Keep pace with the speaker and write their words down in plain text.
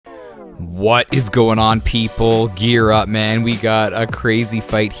What is going on, people? Gear up, man. We got a crazy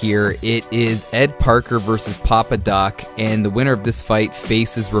fight here. It is Ed Parker versus PAPADOC, and the winner of this fight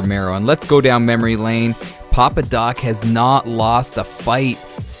faces Romero. And let's go down memory lane. PAPADOC has not lost a fight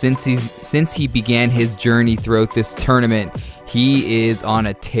since he began his journey throughout this tournament. He is on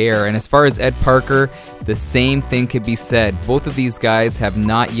a tear. And as far as Ed Parker, the same thing could be said. Both of these guys have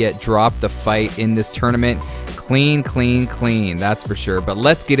not yet dropped a fight in this tournament. Clean, clean, clean, that's for sure. But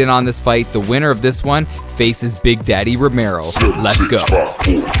let's get in on this fight. The winner of this one faces Big Daddy Romero. Let's go.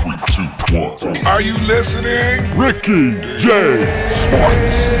 7, 6, 5, 4, 3, 2, 1. Are you listening? Ricky J.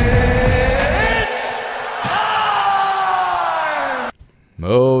 Sports.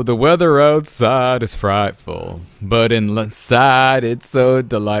 Oh, the weather outside is frightful, but inside it's so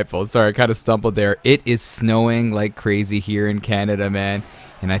delightful. Sorry, I kind of stumbled there. It is snowing like crazy here in Canada, man.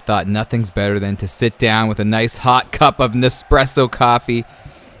 And I thought nothing's better than to sit down with a nice hot cup of Nespresso coffee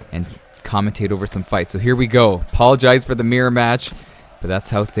and commentate over some fights. So here we go. Apologize for the mirror match, but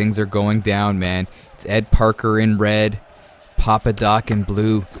that's how things are going down, man. It's Ed Parker in red, PAPADOC in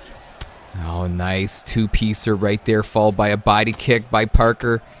blue. Oh, nice two-piecer right there, followed by a body kick by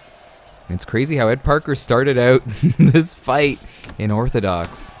Parker. And it's crazy how Ed Parker started out this fight in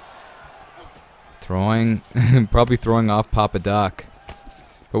orthodox. Probably throwing off PAPADOC.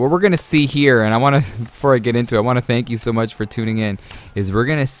 But what we're going to see here, and before I get into it, I want to thank you so much for tuning in, is we're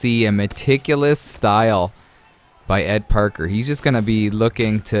going to see a meticulous style by Ed Parker. He's just going to be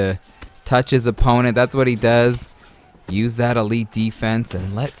looking to touch his opponent. That's what he does. Use that elite defense,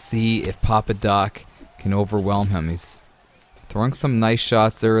 and let's see if PAPADOC can overwhelm him. He's throwing some nice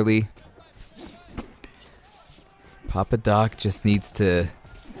shots early. PAPADOC just needs to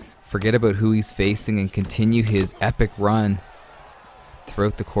forget about who he's facing and continue his epic run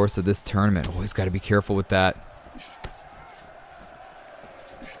throughout the course of this tournament. Oh, he's got to be careful with that.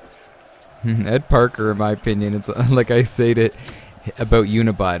 Ed Parker, in my opinion, it's like I said it about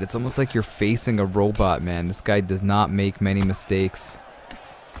Unibot. It's almost like you're facing a robot, man. This guy does not make many mistakes.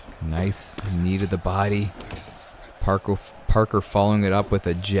 Nice knee to the body. Parker following it up with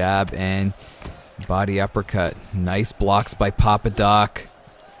a jab and body uppercut. Nice blocks by PAPADOC.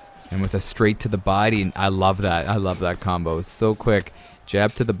 And with a straight to the body. And I love that. I love that combo. It's so quick.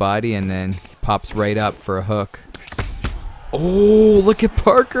 Jab to the body and then pops right up for a hook. Oh, look at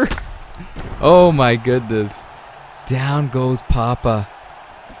Parker. Oh my goodness. Down goes Papa.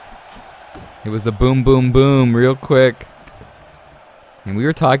 It was a boom, boom, boom real quick. And we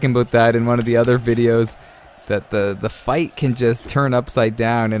were talking about that in one of the other videos, that the fight can just turn upside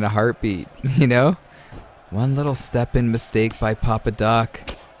down in a heartbeat, you know? One little step-in mistake by PAPADOC.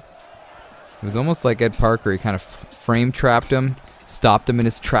 It was almost like Ed Parker. He kind of frame trapped him, stopped him in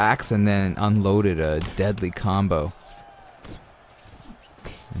his tracks, and then unloaded a deadly combo.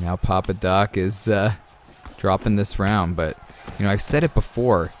 And now PAPADOC is dropping this round, but you know, I've said it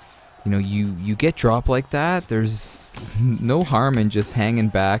before, you know, you get dropped like that, there's no harm in just hanging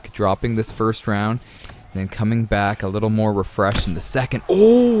back, dropping this first round, and then coming back a little more refreshed in the second.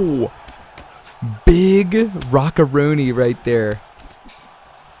 Oh, big rockaroonie right there.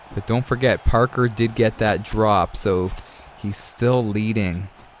 But don't forget, Parker did get that drop, so he's still leading,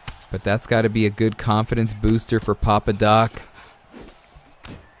 but that's got to be a good confidence booster for PAPADOC.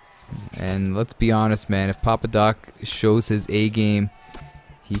 And let's be honest, man, if PAPADOC shows his A game,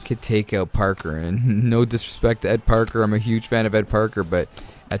 he could take out Parker. And no disrespect to Ed Parker, I'm a huge fan of Ed Parker, but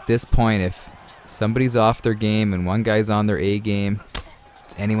at this point, if somebody's off their game and one guy's on their A game,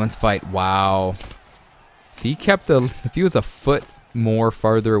 it's anyone's fight. Wow. If he was a foot more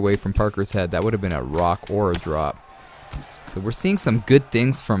farther away from Parker's head, that would have been a rock or a drop. So we're seeing some good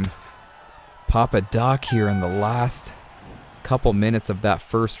things from PAPADOC here in the last couple minutes of that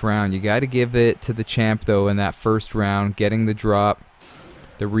first round. You got to give it to the champ though in that first round, getting the drop.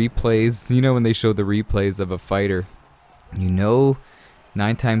 The replays, you know, when they show the replays of a fighter, you know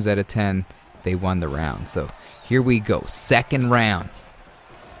 9 times out of 10 they won the round. So here we go, second round.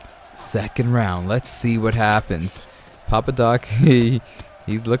 Let's see what happens. PAPADOC,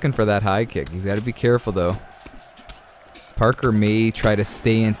 he's looking for that high kick. He's got to be careful though. Parker may try to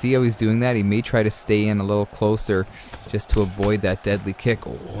stay in. See how he's doing that? He may try to stay in a little closer just to avoid that deadly kick.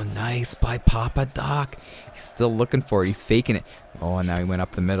 Oh, nice by PAPADOC. He's still looking for it. He's faking it. Oh, and now he went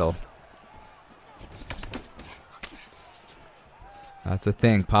up the middle. That's the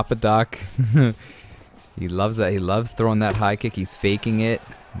thing. PAPADOC, he loves that. He loves throwing that high kick. He's faking it.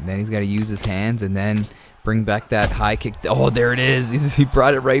 And then he's got to use his hands and then bring back that high kick. Oh, there it is. He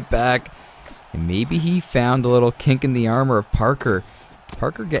brought it right back. And maybe he found a little kink in the armor of Parker.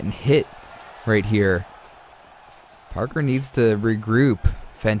 Parker getting hit right here. Parker needs to regroup.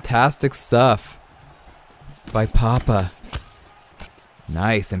 Fantastic stuff by Papa.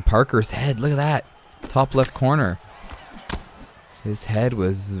 Nice. And Parker's head, look at that. Top left corner. His head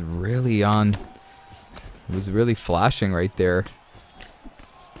was really on. It was really flashing right there.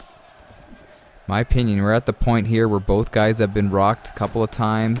 My opinion, we're at the point here where both guys have been rocked a couple of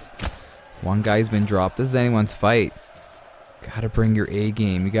times. One guy's been dropped. This is anyone's fight. Gotta bring your A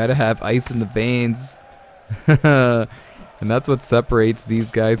game. You gotta have ice in the veins. And that's what separates these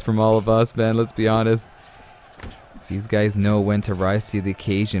guys from all of us, man. Let's be honest. These guys know when to rise to the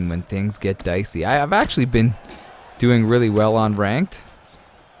occasion when things get dicey. I've actually been doing really well on ranked.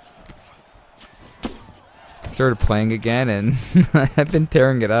 Started playing again and I've been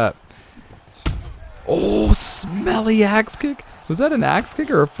tearing it up. Oh, smelly axe kick. Was that an axe kick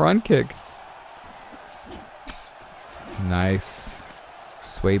or a front kick? Nice.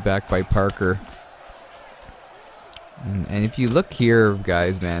 Sway back by Parker. And if you look here,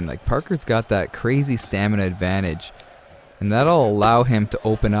 guys, man, like Parker's got that crazy stamina advantage. And that'll allow him to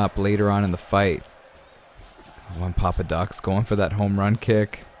open up later on in the fight. One PAPADOC's going for that home run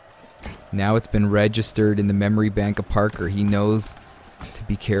kick. Now it's been registered in the memory bank of Parker. He knows to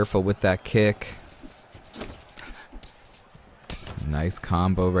be careful with that kick. Nice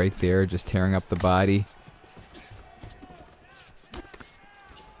combo right there, just tearing up the body.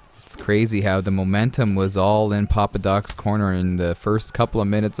 It's crazy how the momentum was all in PAPADOC's corner in the first couple of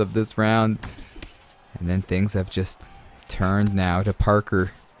minutes of this round. And then things have just turned now to Parker's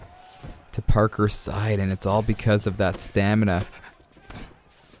side, and it's all because of that stamina.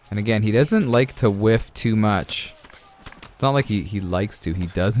 And again, he doesn't like to whiff too much. It's not like he likes to, he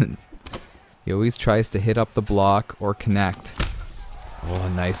doesn't. He always tries to hit up the block or connect. Oh,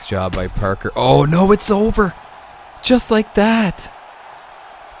 nice job by Parker. Oh no, it's over! Just like that!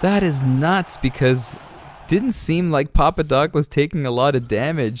 That is nuts, because it didn't seem like PAPADOC was taking a lot of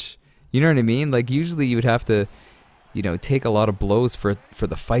damage. You know what I mean? Like usually you would have to, you know, take a lot of blows for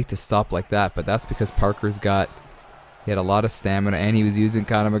the fight to stop like that. But that's because he had a lot of stamina and he was using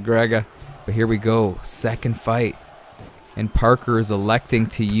Conor McGregor. But here we go, second fight. And Parker is electing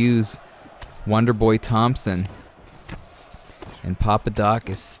to use Wonderboy Thompson. And PAPADOC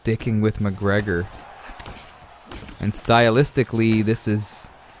is sticking with McGregor. And stylistically, this is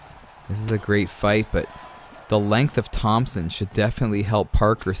a great fight, but the length of Thompson should definitely help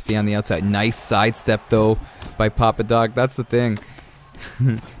Parker stay on the outside. Nice sidestep, though, by PAPADOC. That's the thing.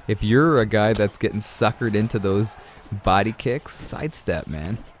 If you're a guy that's getting suckered into those body kicks, sidestep,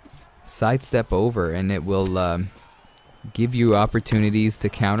 man. Sidestep over, and it will give you opportunities to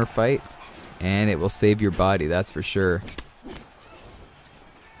counterfight, and it will save your body, that's for sure.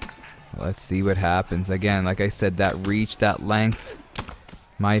 Let's see what happens. Again, like I said, that reach, that length,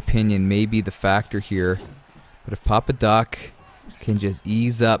 my opinion, may be the factor here. But if PAPADOC can just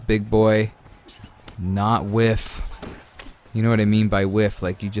ease up, big boy, not whiff. You know what I mean by whiff?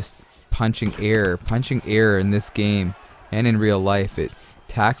 Like you just punching air. Punching air in this game and in real life, it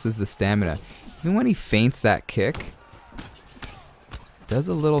taxes the stamina. Even when he feints that kick, it does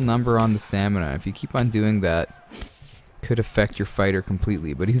a little number on the stamina. If you keep on doing that, could affect your fighter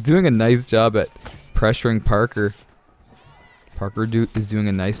completely. But he's doing a nice job at pressuring Parker. Parker is doing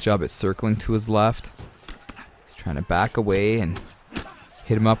a nice job at circling to his left. He's trying to back away and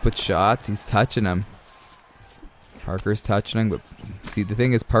hit him up with shots. He's touching him. Parker's touching him, but see, the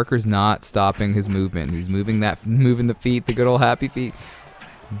thing is, Parker's not stopping his movement. He's moving the feet, the good old happy feet.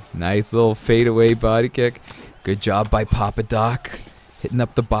 Nice little fadeaway body kick. Good job by PAPADOC, hitting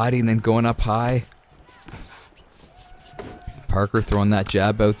up the body and then going up high. Parker throwing that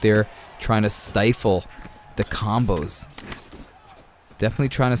jab out there, trying to stifle the combos. He's definitely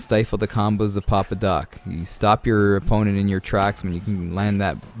trying to stifle the combos of PAPADOC. You stop your opponent in your tracks when you can land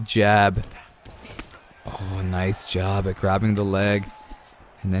that jab. Oh, nice job at grabbing the leg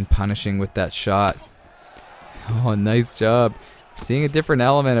and then punishing with that shot. Oh, nice job. Seeing a different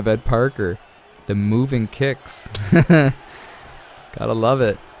element of Ed Parker. The moving kicks. Gotta love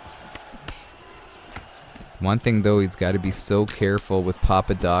it. One thing though, he's got to be so careful with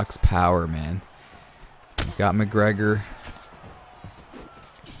PAPADOC's power, man. You got McGregor.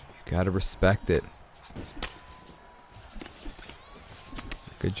 Gotta respect it.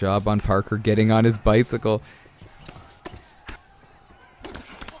 Good job on Parker getting on his bicycle.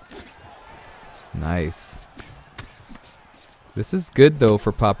 Nice. This is good though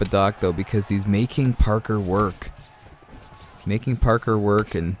for PAPADOC though, because he's making Parker work. Making Parker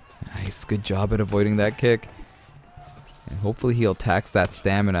work, and nice, good job at avoiding that kick. And hopefully he'll tax that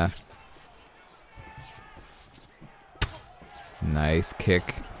stamina. Nice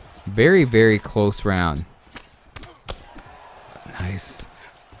kick. Very, very close round. Nice.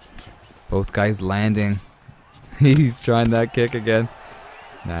 Both guys landing. He's trying that kick again.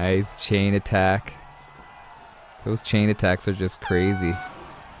 Nice chain attack. Those chain attacks are just crazy.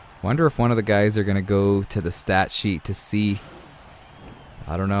 Wonder if one of the guys are gonna go to the stat sheet to see.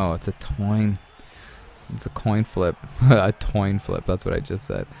 I don't know. It's a coin. It's a coin flip. A coin flip. That's what I just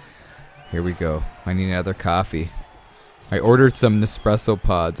said. Here we go. I need another coffee. I ordered some Nespresso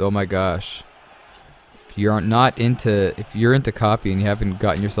pods. Oh my gosh. If you're into coffee and you haven't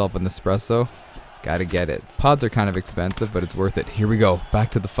gotten yourself a Nespresso, gotta get it. Pods are kind of expensive, but it's worth it. Here we go.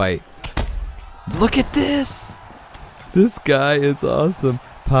 Back to the fight. Look at this. This guy is awesome.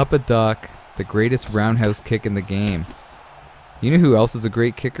 PAPADOC, the greatest roundhouse kick in the game. You know who else is a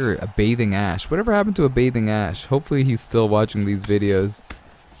great kicker? A Bathing Ash. Whatever happened to a Bathing Ash? Hopefully he's still watching these videos.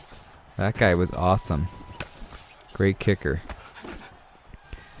 That guy was awesome. Great kicker.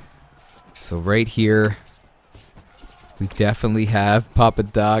 So right here, we definitely have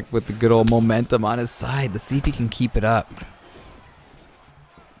PAPADOC with the good old momentum on his side. Let's see if he can keep it up.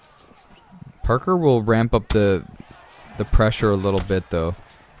 Parker will ramp up the pressure a little bit though,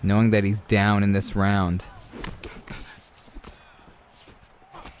 knowing that he's down in this round.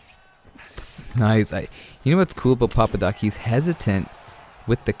 Nice. You know what's cool about PAPADOC? He's hesitant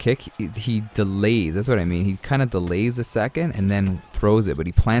with the kick. He delays. That's what I mean. He kind of delays a second and then throws it, but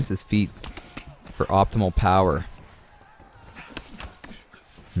he plants his feet for optimal power.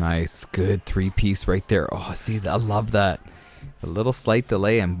 Nice. Good three-piece right there. Oh, see, I love that. A little slight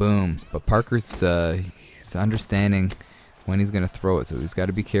delay and boom. But Parker's he's understanding when he's going to throw it, so he's got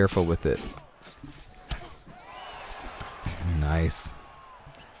to be careful with it. Nice.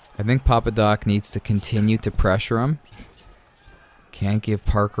 I think PAPADOC needs to continue to pressure him. Can't give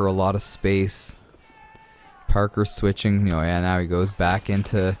Parker a lot of space. Parker switching. You know, yeah, now he goes back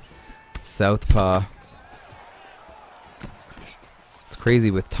into southpaw. It's crazy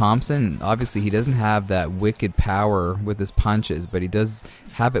with Thompson. Obviously, he doesn't have that wicked power with his punches, but he does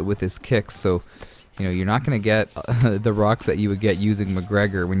have it with his kicks. So, you know, you're not going to get the rocks that you would get using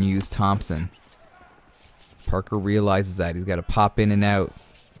McGregor when you use Thompson. Parker realizes that. He's got to pop in and out.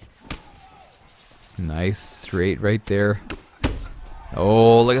 Nice, straight right there.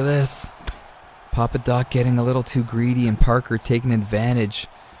 Oh, look at this. PAPADOC getting a little too greedy and Parker taking advantage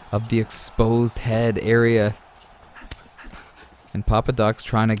of the exposed head area. And PAPADOC's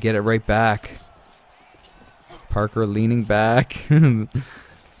trying to get it right back. Parker leaning back. The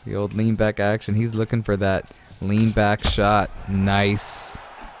old lean back action. He's looking for that lean back shot. Nice.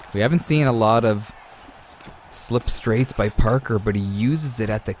 We haven't seen a lot of slip straights by Parker, but he uses it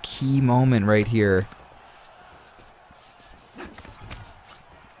at the key moment right here.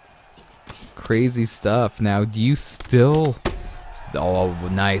 Crazy stuff. Now, do you still... Oh,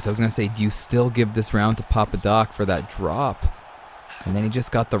 nice. I was going to say, do you still give this round to PAPADOC for that drop? And then he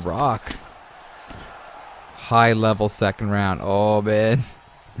just got the rock. High level second round. Oh, man.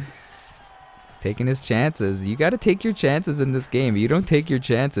 He's taking his chances. You got to take your chances in this game. If you don't take your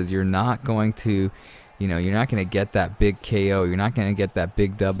chances, you're not going to... You know, you're not going to get that big KO. You're not going to get that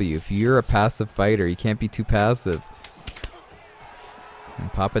big W. If you're a passive fighter, you can't be too passive.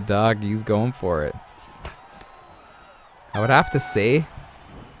 And PAPADOC, he's going for it. I would have to say,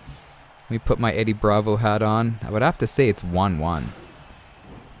 let me put my Eddie Bravo hat on. I would have to say it's 1-1.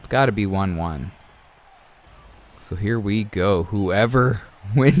 It's got to be 1-1. So here we go. Whoever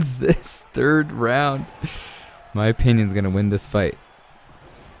wins this third round, my opinion, is going to win this fight.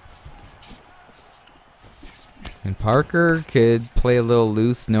 And Parker could play a little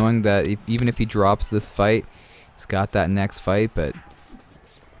loose, knowing that even if he drops this fight, he's got that next fight. But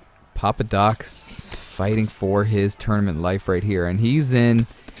PAPADOC's fighting for his tournament life right here, and he's in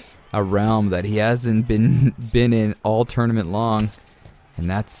a realm that he hasn't been in all tournament long, and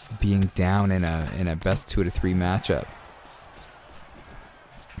that's being down in a best 2 out of 3 matchup.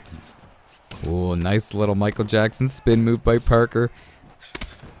 Oh, nice little Michael Jackson spin move by Parker.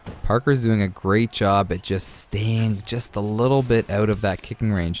 Parker's doing a great job at just staying just a little bit out of that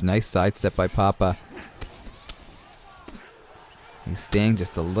kicking range. Nice sidestep by Papa. He's staying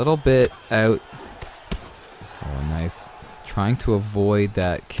just a little bit out. Oh, nice. Trying to avoid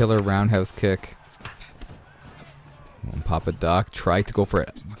that killer roundhouse kick. And PAPADOC tried to go for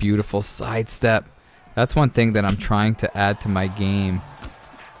a beautiful sidestep. That's one thing that I'm trying to add to my game.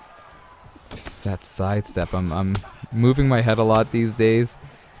 It's that sidestep. I'm moving my head a lot these days.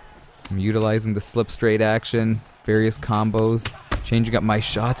 I'm utilizing the slip straight action, various combos, changing up my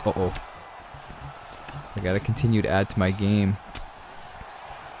shots. Uh-oh. I gotta continue to add to my game.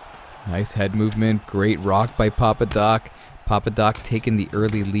 Nice head movement. Great rock by PAPADOC. PAPADOC taking the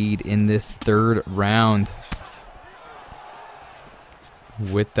early lead in this third round.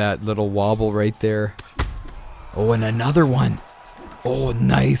 with that little wobble right there. Oh, and another one. Oh,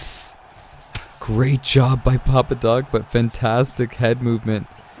 nice. Great job by PAPADOC, but fantastic head movement.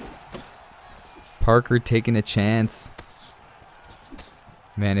 Parker taking a chance.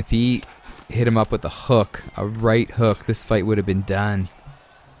 Man, if he hit him up with a hook, a right hook, this fight would have been done.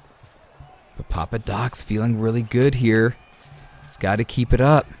 But PAPADOC's feeling really good here. He's got to keep it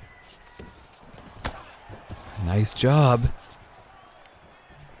up. Nice job.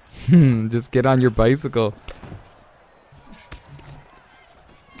 Just get on your bicycle.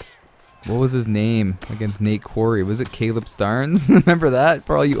 What was his name against Nate Quarry? Was it Caleb Starnes? Remember that?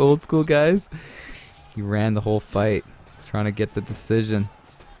 For all you old school guys? He ran the whole fight, trying to get the decision.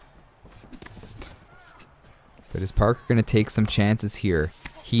 But is Parker going to take some chances here?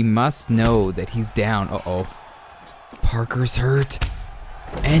 He must know that he's down. Uh-oh. Parker's hurt.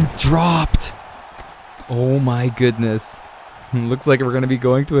 And dropped. Oh my goodness. Looks like we're going to be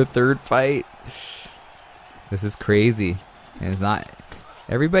going to a third fight. This is crazy. And it's not...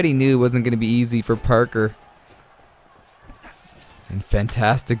 Everybody knew it wasn't going to be easy for Parker. And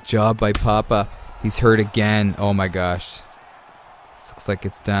fantastic job by Papa. He's hurt again. Oh my gosh. This looks like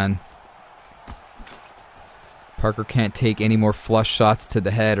it's done. Parker can't take any more flush shots to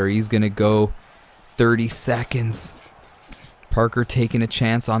the head or he's going to go 30 seconds. Parker taking a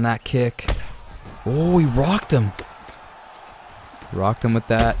chance on that kick. Oh, he rocked him. Rocked him with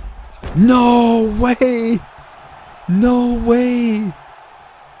that. No way! No way!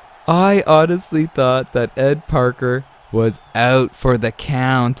 I honestly thought that Ed Parker was out for the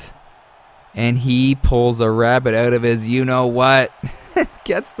count. And he pulls a rabbit out of his you-know-what.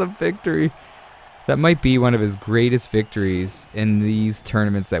 Gets the victory. That might be one of his greatest victories in these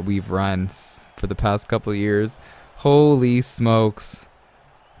tournaments that we've run for the past couple of years. Holy smokes.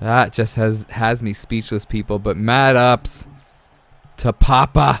 That just has me speechless, people. But mad ups to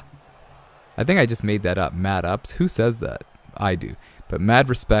Papa. I think I just made that up. Mad ups. Who says that? I do. But mad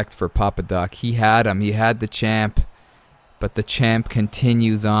respect for PAPADOC. He had him. He had the champ. But the champ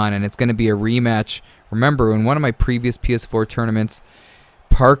continues on, and it's going to be a rematch. Remember, in one of my previous PS4 tournaments,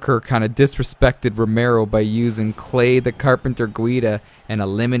 Parker kind of disrespected Romero by using Clay the Carpenter Guida and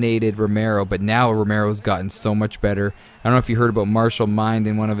eliminated Romero. But now Romero's gotten so much better. I don't know if you heard about Marshall Mind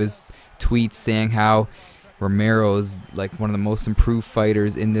in one of his tweets saying how Romero's like one of the most improved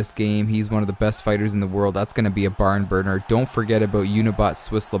fighters in this game. He's one of the best fighters in the world. That's going to be a barn burner. Don't forget about Unibot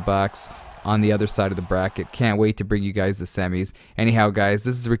Swisslebacks on the other side of the bracket. Can't wait to bring you guys the semis. Anyhow, guys,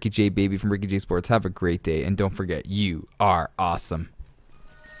 this is Ricky J Baby from Ricky J Sports. Have a great day, and don't forget, you are awesome.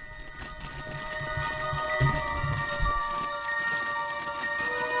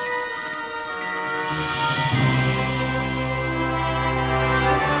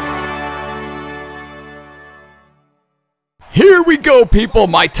 Here we go, people.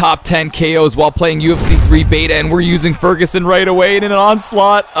 My top 10 KOs while playing UFC 3 beta, and we're using Ferguson right away in an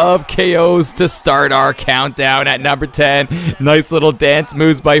onslaught of KOs to start our countdown at number 10. Nice little dance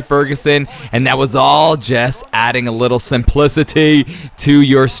moves by Ferguson, and that was all just adding a little simplicity to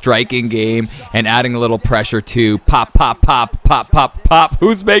your striking game and adding a little pressure to pop, pop, pop, pop, pop, pop.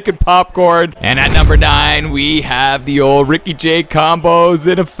 Who's making popcorn? And at number 9, we have the old Ricky J combos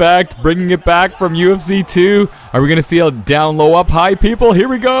in effect, bringing it back from UFC 2. Are we going to see a down low, up high, people? Here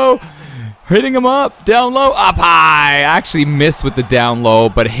we go. Hitting him up. Down low, up high. Actually missed with the down low,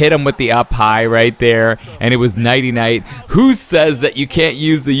 but hit him with the up high right there. And it was nighty-night. Who says that you can't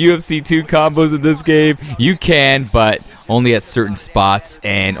use the UFC 2 combos in this game? You can, but only at certain spots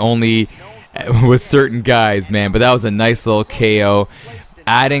and only with certain guys, man. But that was a nice little KO.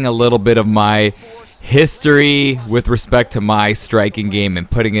 Adding a little bit of my history with respect to my striking game and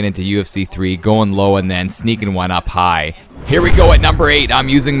putting it into UFC 3, going low and then sneaking one up high. Here we go at number 8. I'm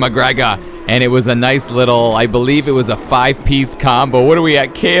using McGregor, and it was a nice little, I believe it was a 5-piece combo. What are we at,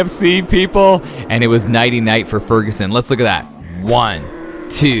 KFC, people? And it was nighty-night for Ferguson. Let's look at that. 1,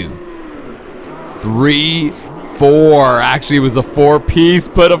 2, 3, 4. Actually, it was a 4-piece,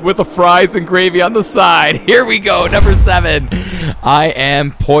 put up with the fries and gravy on the side. Here we go, number 7. I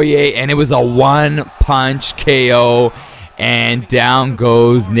am Poirier, and it was a 1-punch KO. And down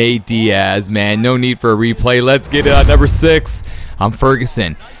goes Nate Diaz, man. No need for a replay. Let's get it on number 6. I'm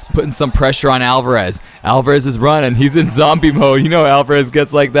Ferguson, putting some pressure on Alvarez. Alvarez is running. He's in zombie mode. You know Alvarez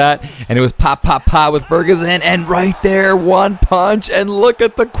gets like that. And it was pop, pop, pop with Ferguson. And right there, 1 punch. And look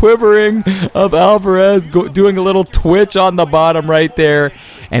at the quivering of Alvarez doing a little twitch on the bottom right there.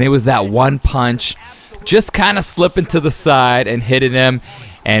 And it was that 1 punch just kind of slipping to the side and hitting him.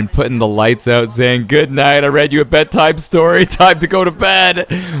 and putting the lights out saying, "Good night, I read you a bedtime story, time to go to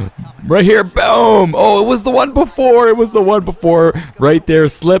bed." Right here, boom. Oh, it was the one before. It was the one before. Right there,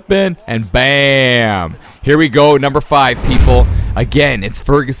 slipping, and bam. Here we go, number 5, people. Again, it's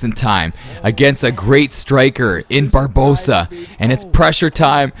Ferguson time against a great striker in Barbosa. And it's pressure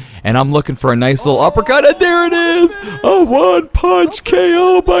time, and I'm looking for a nice little uppercut, and there it is! A one-punch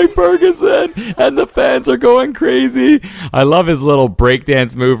KO by Ferguson, and the fans are going crazy. I love his little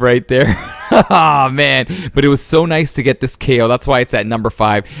breakdance move right there. Oh, man. But it was so nice to get this KO. That's why it's at number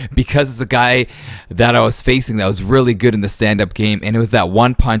 5, because it's a guy that I was facing that was really good in the stand-up game, and it was that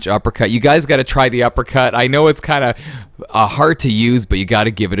one-punch uppercut. You guys got to try the uppercut. I know it's kind of hard to use, but you got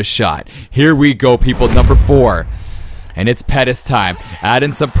to give it a shot. Here we go, people. Number 4. And it's Pettis time. Add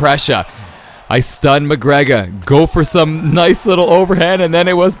in some pressure. I stun McGregor. Go for some nice little overhand, and then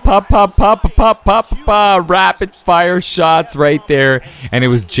it was pop, pop, pop, pop, pop, pop, pop, rapid fire shots right there, and it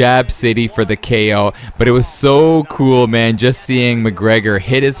was Jab City for the KO. But it was so cool, man, just seeing McGregor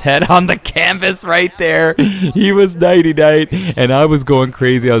hit his head on the canvas right there. He was nighty-night, and I was going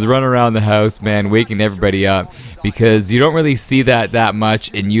crazy. I was running around the house, man, waking everybody up, because you don't really see that much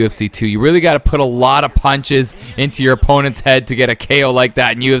in UFC 2. You really got to put a lot of punches into your opponent's head to get a KO like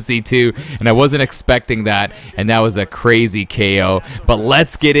that in UFC 2, and I wasn't expecting that, and that was a crazy KO. But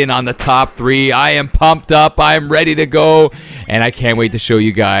let's get in on the top 3. I am pumped up. I am ready to go, and I can't wait to show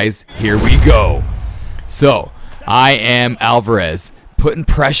you guys. Here we go. So, I am Alvarez, putting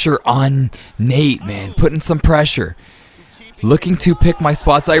pressure on Nate, man, putting some pressure. Looking to pick my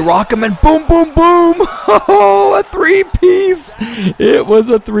spots. I rock him, and boom, boom, boom. Oh, a 3-piece. It was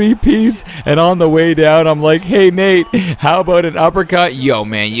a 3-piece. And on the way down, I'm like, "Hey, Nate, how about an uppercut?" "Yo,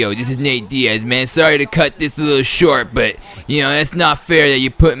 man, this is Nate Diaz, man. Sorry to cut this a little short, but, it's not fair that you're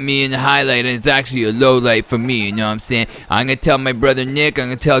putting me in the highlight, and it's actually a low light for me, you know what I'm saying? I'm going to tell my brother Nick, I'm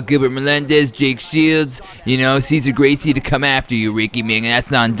going to tell Gilbert Melendez, Jake Shields, Cesar Gracie to come after you, Ricky, man. And that's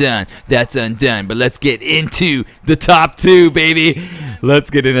not done. That's undone. But let's get into the top 2, baby. Let's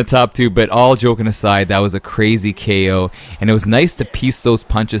get in the top 2. But all joking aside, that was a crazy KO, and it was nice to piece those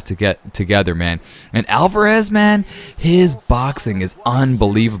punches to get together, man. And Alvarez, man, his boxing is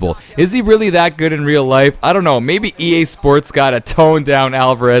unbelievable. Is he really that good in real life? I don't know. Maybe EA Sports got to tone down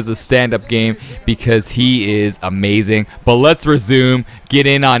Alvarez's stand-up game, because he is amazing. But let's resume. Get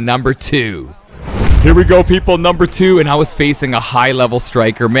in on number 2. Here we go, people. Number 2, and I was facing a high-level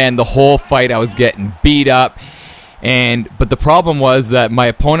striker. Man, the whole fight I was getting beat up. But the problem was that my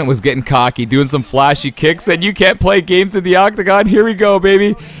opponent was getting cocky, doing some flashy kicks, and you can't play games in the octagon. Here we go,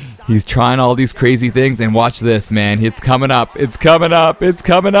 baby. He's trying all these crazy things, and watch this, man. It's coming up. It's coming up. It's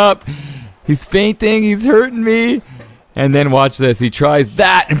coming up. He's fainting. He's hurting me. And then watch this. He tries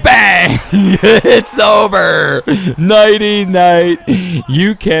that, and bang! It's over. Nighty-night.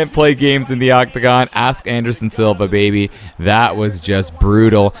 You can't play games in the octagon. Ask Anderson Silva, baby. That was just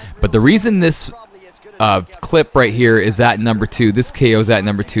brutal. But the reason this clip right here is at number 2, this KO is at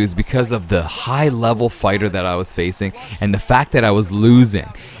number 2, is because of the high-level fighter that I was facing, and the fact that I was losing.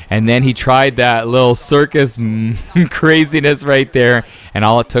 And then he tried that little circus craziness right there, and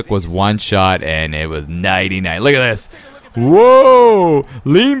all it took was one shot, and it was nighty-night. Look at this. Whoa!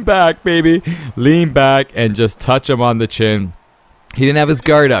 Lean back, baby. Lean back and just touch him on the chin. He didn't have his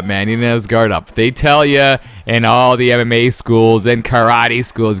guard up, man. He didn't have his guard up. They tell you in all the MMA schools and karate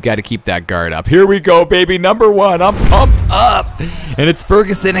schools, you got to keep that guard up. Here we go, baby. Number 1. I'm pumped up. And it's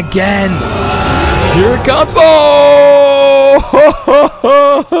Ferguson again. Here it comes. Oh!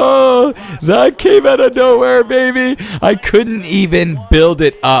 That came out of nowhere, baby. I couldn't even build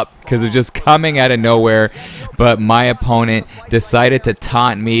it up because it was just coming out of nowhere. But my opponent decided to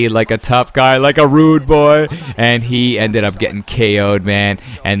taunt me like a tough guy, like a rude boy, and he ended up getting KO'd, man.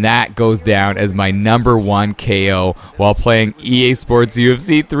 And that goes down as my number 1 KO while playing EA Sports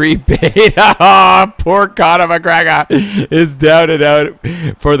UFC 3 beta. Oh, poor Conor McGregor is down and out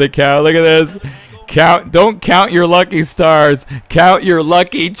for the count. Look at this. Don't count your lucky stars, count your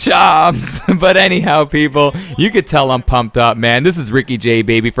lucky chops. But anyhow, people, you could tell I'm pumped up, man. This is Ricky J,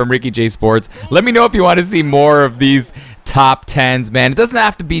 baby, from Ricky J Sports. Let me know if you want to see more of these top 10s, man. It doesn't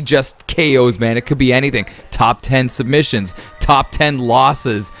have to be just KOs, man. It could be anything. Top 10 submissions, top 10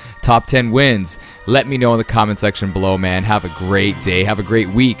 losses, top 10 wins. Let me know in the comment section below, man. Have a great day. Have a great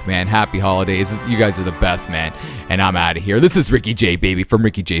week, man. Happy holidays. You guys are the best, man. And I'm out of here. This is Ricky J, baby, from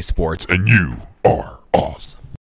Ricky J Sports. And you are awesome.